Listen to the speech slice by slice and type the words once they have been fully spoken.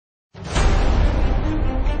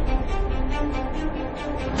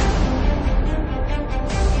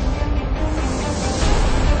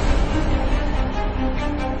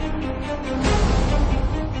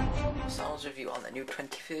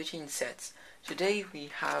13 sets. Today we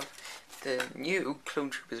have the new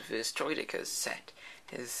Clone Troopers vs Droidekas set.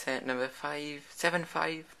 It's set number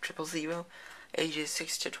 575000, ages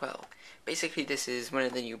 6 to 12. Basically this is one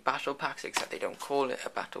of the new battle packs, except they don't call it a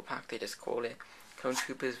battle pack, they just call it Clone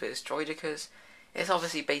Troopers vs Droidekas. It's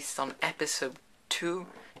obviously based on episode 2,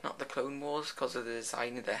 not the Clone Wars, because of the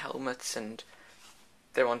design of their helmets and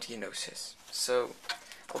they're on Geonosis. So,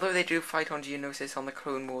 although they do fight on Geonosis on the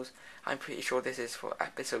Clone Wars, I'm pretty sure this is for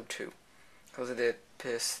episode 2, because of the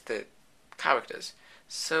characters.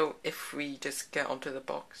 So, if we just get onto the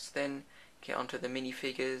box, then get onto the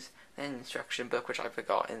minifigures, then instruction book, which I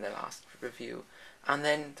forgot in the last review, and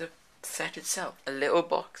then the set itself. A little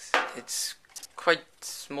box, it's quite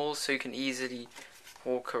small, so you can easily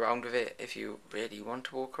walk around with it if you really want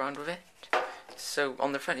to walk around with it. So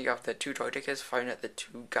on the front you have the two Droidekas firing at the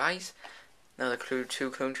two guys. Now the two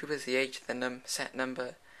Clone Troopers, the age, the set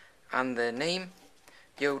number, and the name.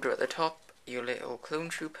 Yoda at the top, your little Clone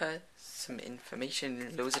Trooper, some information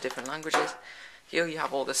in loads of different languages. Here you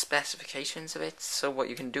have all the specifications of it, so what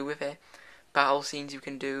you can do with it, battle scenes you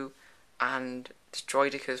can do, and the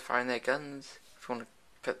Droidekas firing their guns. If you want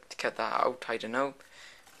to cut that out, I don't know.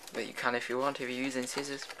 But you can if you want. If you're using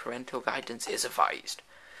scissors, parental guidance is advised.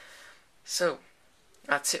 So,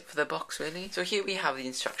 that's it for the box really. So here we have the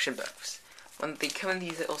instruction books. When they come in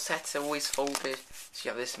these little sets, they're always folded, so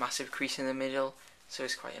you have this massive crease in the middle, so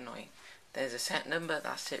it's quite annoying. There's a set number,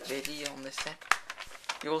 that's it really on this set.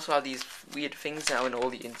 You also have these weird things now in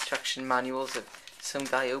all the instruction manuals of some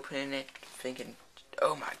guy opening it, thinking,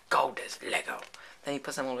 oh my god, there's Lego. Then he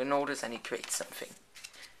puts them all in orders and he creates something.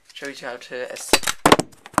 Shows you how to assemble.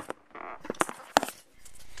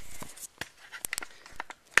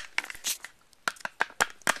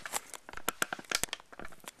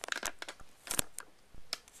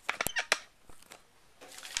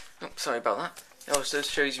 Oh, sorry about that. It also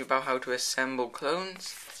shows you about how to assemble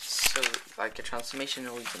clones. So, like a transformation,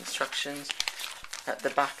 all these instructions. At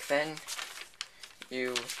the back then,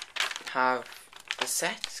 you have the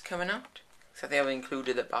sets coming out. So they have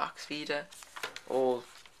included the box feeder. Or,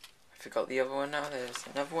 I forgot the other one now, there's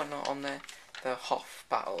another one not on there. The Hoth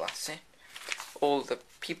battle, that's it. All the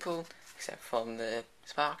people, except from the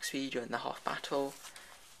Sparks feeder and the Hoth battle.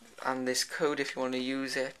 And this code if you want to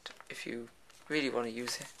use it, if you really want to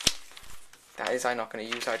use it. That is, I'm not going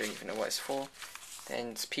to use, I don't even know what it's for. Then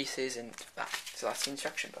it's pieces and that. So that's the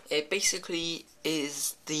instruction book. It basically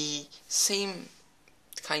is the same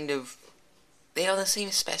kind of... They are the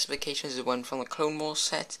same specifications as the one from the Clone Wars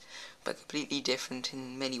set, but completely different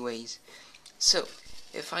in many ways. So,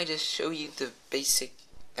 if I just show you the basic...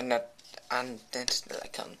 and then I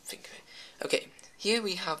can't think of it. Okay, here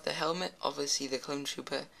we have the helmet, obviously the Clone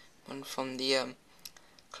Trooper one from the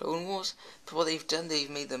Clone Wars, but what they've done, they've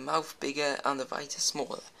made the mouth bigger and the visor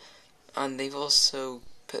smaller, and they've also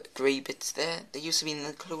put grey bits there. They used to be in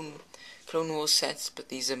the Clone Wars sets, but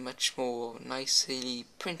these are much more nicely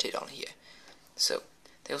printed on here. So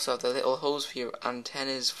they also have the little holes for your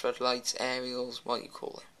antennas, floodlights, aerials, what you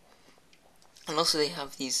call it. And also they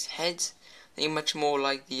have these heads. They're much more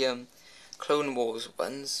like the Clone Wars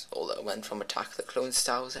ones, although it went from Attack of the Clone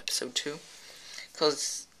Star Wars episode 2,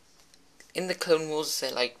 because in the Clone Wars,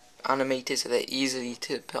 they're like animated, so they're easily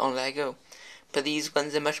to put on Lego. But these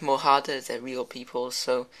ones are much more harder, they're real people,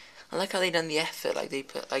 so I like how they done the effort, like they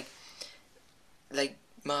put like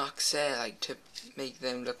marks there, like to make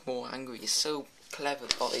them look more angry. It's so clever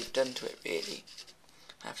what they've done to it, really.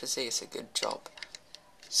 I have to say it's a good job.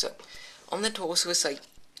 So, on the torso it's like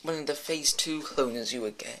one of the Phase 2 cloners you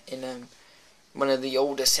would get in one of the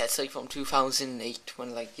older sets, like from 2008,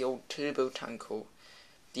 when like the old Turbo Tank or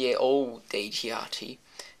the old AT-AT.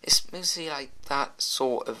 It's mostly like that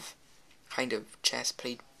sort of kind of chest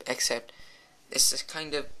plate, except it's a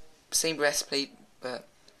kind of same breastplate, but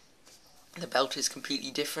the belt is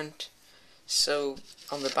completely different. So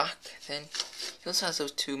on the back then, it also has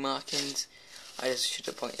those two markings. I just should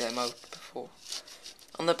have pointed them out before.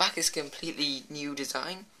 On the back is completely new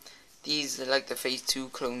design. These are like the Phase 2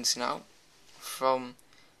 clones now from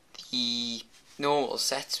the normal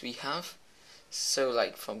sets we have. So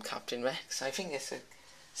like from Captain Rex, I think it's the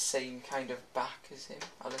same kind of back as him.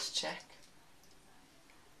 I'll just check.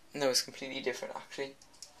 No, it's completely different actually.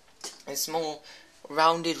 It's more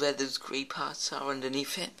rounded where those grey parts are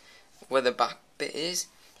underneath it, where the back bit is.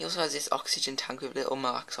 He also has this oxygen tank with little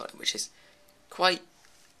marks on it, which is quite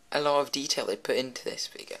a lot of detail they put into this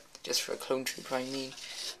figure, just for a clone trooper I mean.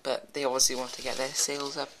 But they obviously want to get their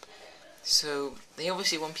sales up, so they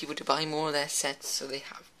obviously want people to buy more of their sets, so they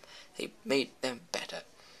made them better.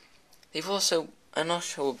 They've also, I'm not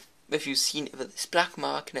sure if you've seen it, but this black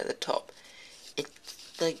marking at the top,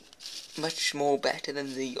 like much more better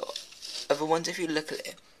than the other ones. If you look at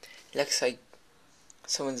it, it looks like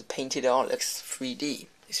someone's painted it on. It looks 3D.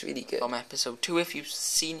 It's really good. From episode 2, if you've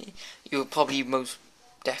seen it, you'll probably most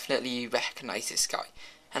definitely recognise this guy.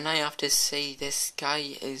 And I have to say, this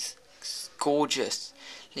guy is gorgeous,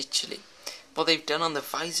 literally. What they've done on the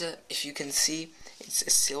visor, if you can see, it's a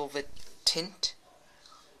silver tint.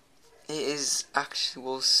 It is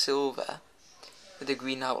actual silver, with the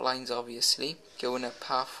green outlines obviously, going up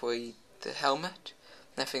halfway the helmet.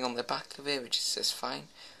 Nothing on the back of it, which is just fine.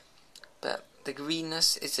 But the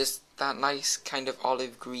greenness is just that nice kind of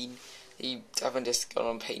olive green. You haven't just gone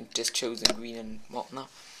on paint, just chosen green and whatnot.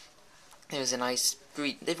 There's a nice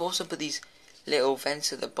green. They've also put these little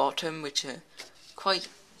vents at the bottom, which are quite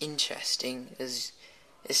interesting. As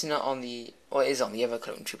it's not on the, well, it is on the other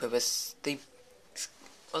clone trooper, but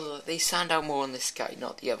they stand out more on this guy,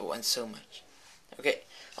 not the other one so much. Okay,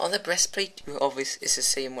 on the breastplate, obviously it's the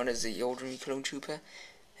same one as the ordinary clone trooper,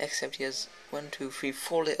 except he has 1, 2, 3,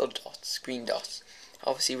 4 little dots, green dots.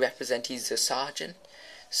 Obviously represent he's the sergeant,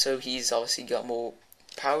 so he's obviously got more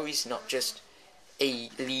power. He's not just a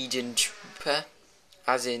Legion trooper,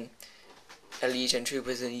 as in a Legion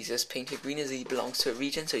trooper, and he's just painted green, as he belongs to a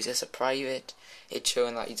region, so he's just a private. It's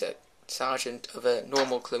showing that he's a sergeant of a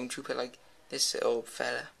normal clone trooper like this little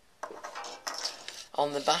fella.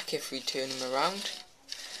 On the back, if we turn him around,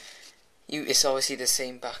 it's obviously the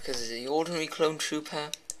same back as the ordinary clone trooper,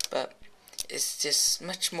 but it's just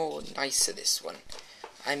much more nicer, this one.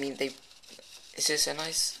 I mean, it's just a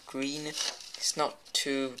nice green. It's not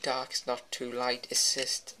too dark, it's not too light, it's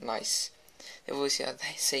just nice. They've obviously had the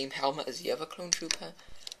same helmet as the other clone trooper,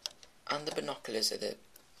 and the binoculars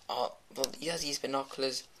are well, he has these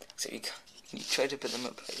binoculars, so you try to put them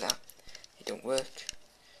up like that, they don't work.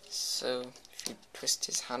 So if you twist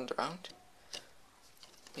his hand around,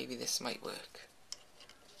 maybe this might work.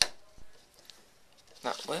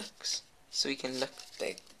 That works. So he can look,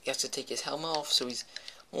 he has to take his helmet off, so he's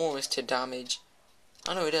more risk to damage.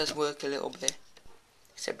 I know it does work a little bit,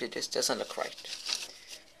 except it just doesn't look right.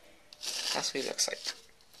 That's what he looks like.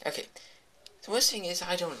 Okay, the worst thing is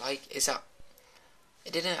I don't like is that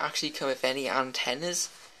it didn't actually come with any antennas,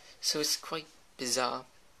 so it's quite bizarre.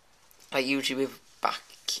 Like usually with back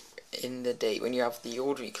in the day when you have the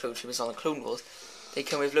ordinary clone troopers on the Clone Wars, they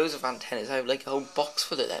come with loads of antennas. I have like a whole box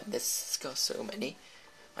full of them. This got so many.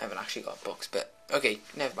 I haven't actually got a box, but okay,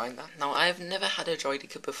 never mind that. Now, I have never had a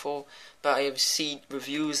Droideka before, but I have seen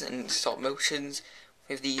reviews and stop motions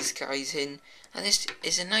with these guys in, and this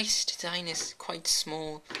is a nice design. It's quite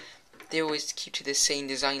small. They always keep to the same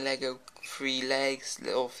design Lego, 3 legs,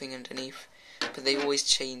 little thing underneath, but they always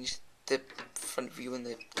change the front view and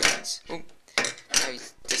the guns. Oh, now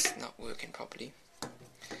it's just not working properly.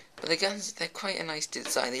 But the guns, they're quite a nice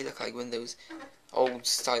design. They look like one of those old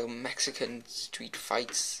style Mexican street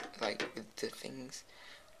fights, like with the things.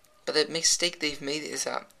 But the mistake they've made is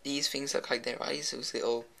that these things look like their eyes, those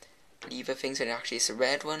little lever things, and actually it's a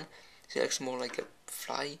red one, so it looks more like a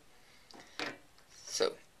fly.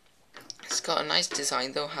 So it's got a nice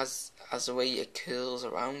design though, has the way it curls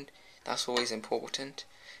around. That's always important.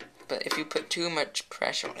 But if you put too much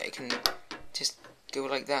pressure on it, it can just go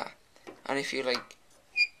like that. And if you like,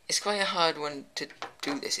 it's quite a hard one to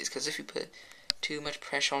do this, is because if you put too much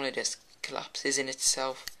pressure on it, it just collapses in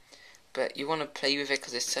itself. But you want to play with it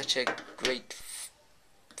because it's such a great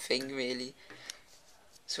thing, really.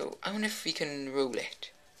 So I wonder if we can roll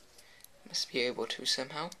it. Must be able to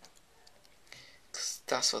somehow, because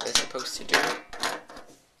that's what they're supposed to do.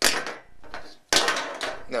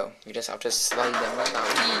 No, you just have to slide them like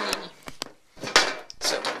that.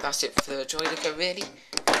 So that's it for the Droideka, really.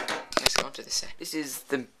 Let's go on to the set. This is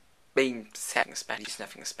the main set. There's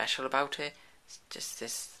nothing special about it. It's just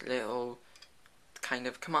this little kind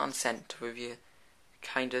of command center with your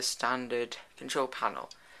kind of standard control panel.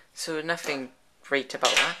 So nothing great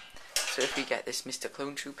about that. So if we get this Mr.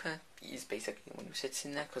 Clone Trooper, he's basically the one who sits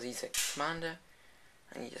in there because he's a commander,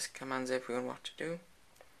 and he just commands everyone what to do,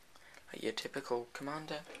 like your typical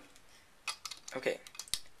commander. Okay,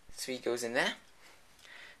 so he goes in there.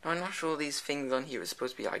 Now I'm not sure these things on here are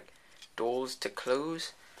supposed to be like doors to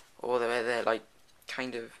close, or they're like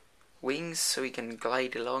kind of wings so he can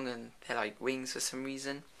glide along, and they're like wings for some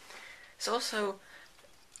reason. It's also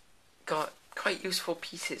got quite useful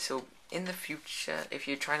pieces, so in the future if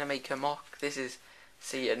you're trying to make a mock, this is,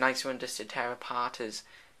 see, a nice one just to tear apart, as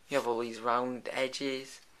you have all these round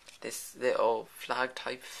edges, this little flag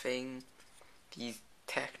type thing, these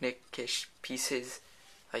Technic-ish pieces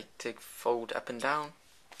like to fold up and down.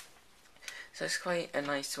 So it's quite a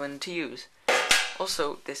nice one to use.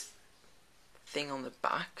 Also, this thing on the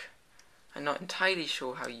back, I'm not entirely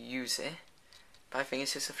sure how you use it, but I think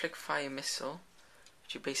it's just a flick fire missile,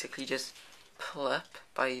 which you basically just pull up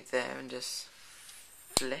by there and just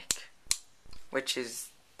flick, which is,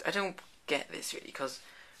 I don't get this really, because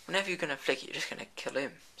whenever you're going to flick it, you're just going to kill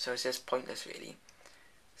him, so it's just pointless really.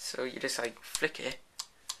 So you just like flick it,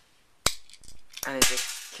 and it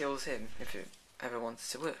just kills him if it ever wants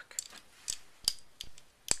to work.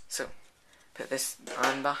 So, put this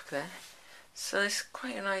arm back there. So it's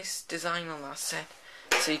quite a nice design on that set,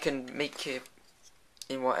 so you can make it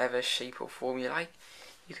in whatever shape or form you like.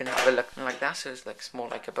 You can have it looking like that, so it looks more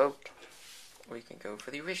like a boat, or you can go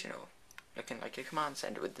for the original, looking like a command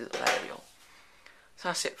center with the little aerial. So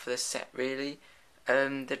that's it for this set really.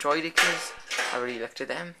 The Droidekas, I already looked at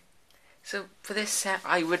them. So for this set,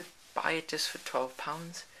 I would buy it just for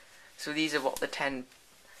 £12. So these are what the £10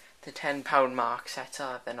 mark sets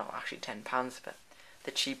are. They're not actually £10, but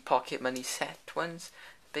the cheap pocket money set ones.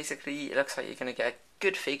 Basically, it looks like you're going to get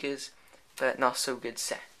good figures, but not so good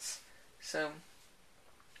sets. So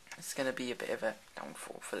it's going to be a bit of a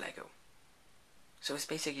downfall for Lego. So it's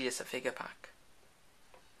basically just a figure pack.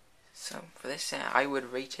 So for this set, I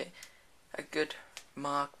would rate it a good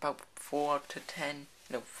mark, about 4 out of 10,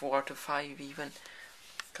 no, 4 out of 5 even,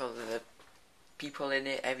 because of the people in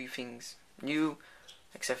it. Everything's new,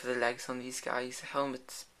 except for the legs on these guys. The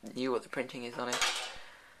helmet's new, what the printing is on it.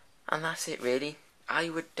 And that's it really. I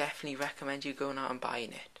would definitely recommend you going out and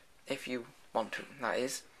buying it, if you want to, that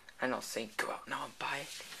is. I'm not saying go out now and buy it,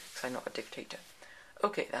 because I'm not a dictator.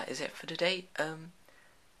 Okay, that is it for today.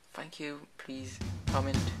 Thank you, please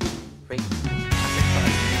comment, rate, and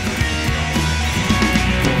subscribe.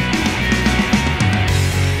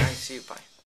 Nice, see you, bye.